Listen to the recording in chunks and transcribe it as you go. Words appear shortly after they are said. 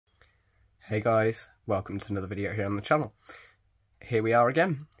Hey guys, welcome to another video here on the channel. Here we are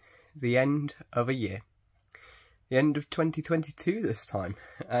again, the end of a year. The end of 2022 this time,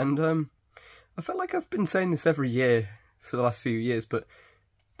 and I feel like I've been saying this every year for the last few years, but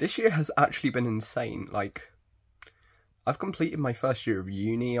this year has actually been insane. Like, I've completed my first year of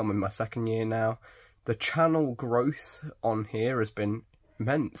uni, I'm in my second year now. The channel growth on here has been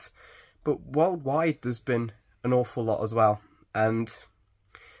immense, but worldwide there's been an awful lot as well, and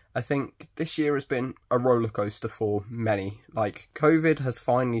I think this year has been a roller coaster for many. Like, COVID has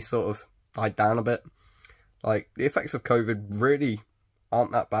finally sort of died down a bit. Like, the effects of COVID really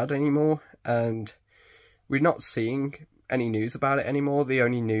aren't that bad anymore, and we're not seeing any news about it anymore. The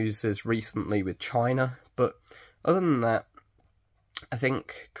only news is recently with China, but other than that, I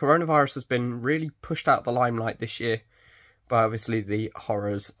think coronavirus has been really pushed out the limelight this year by obviously the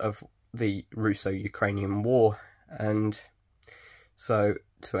horrors of the Russo-Ukrainian war. And so,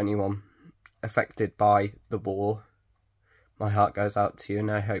 to anyone affected by the war, my heart goes out to you, and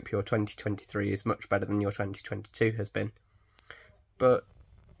I hope your 2023 is much better than your 2022 has been. But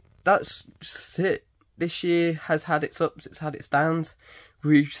that's just it. This year has had its ups, it's had its downs.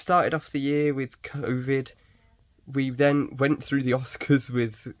 We started off the year with COVID. We then went through the Oscars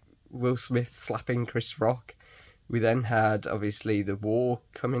with Will Smith slapping Chris Rock. We then had, obviously, the war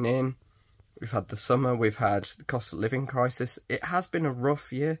coming in. We've had the summer, we've had the cost of living crisis. It has been a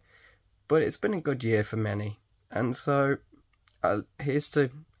rough year, but it's been a good year for many. And so, here's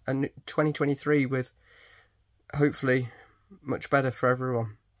to a 2023 with hopefully much better for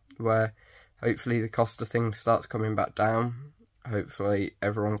everyone, where hopefully the cost of things starts coming back down. Hopefully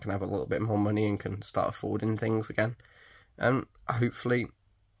everyone can have a little bit more money and can start affording things again. And hopefully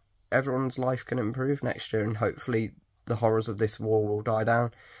everyone's life can improve next year, and hopefully the horrors of this war will die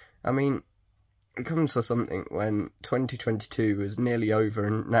down. I mean, it comes to something when 2022 is nearly over,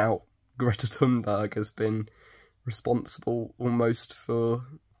 and now Greta Thunberg has been responsible almost for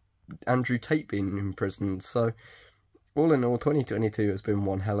Andrew Tate being imprisoned. So, all in all, 2022 has been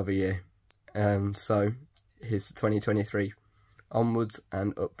one hell of a year. So, here's to 2023. Onwards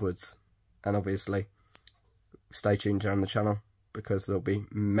and upwards. And obviously, stay tuned here on the channel, because there'll be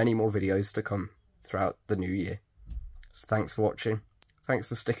many more videos to come throughout the new year. So thanks for watching. Thanks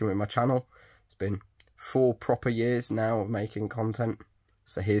for sticking with my channel. It's been 4 proper years now of making content.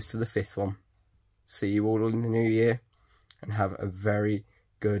 So here's to the 5th one. See you all in the new year, and have a very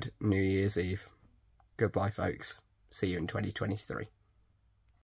good New Year's Eve. Goodbye, folks. See you in 2023.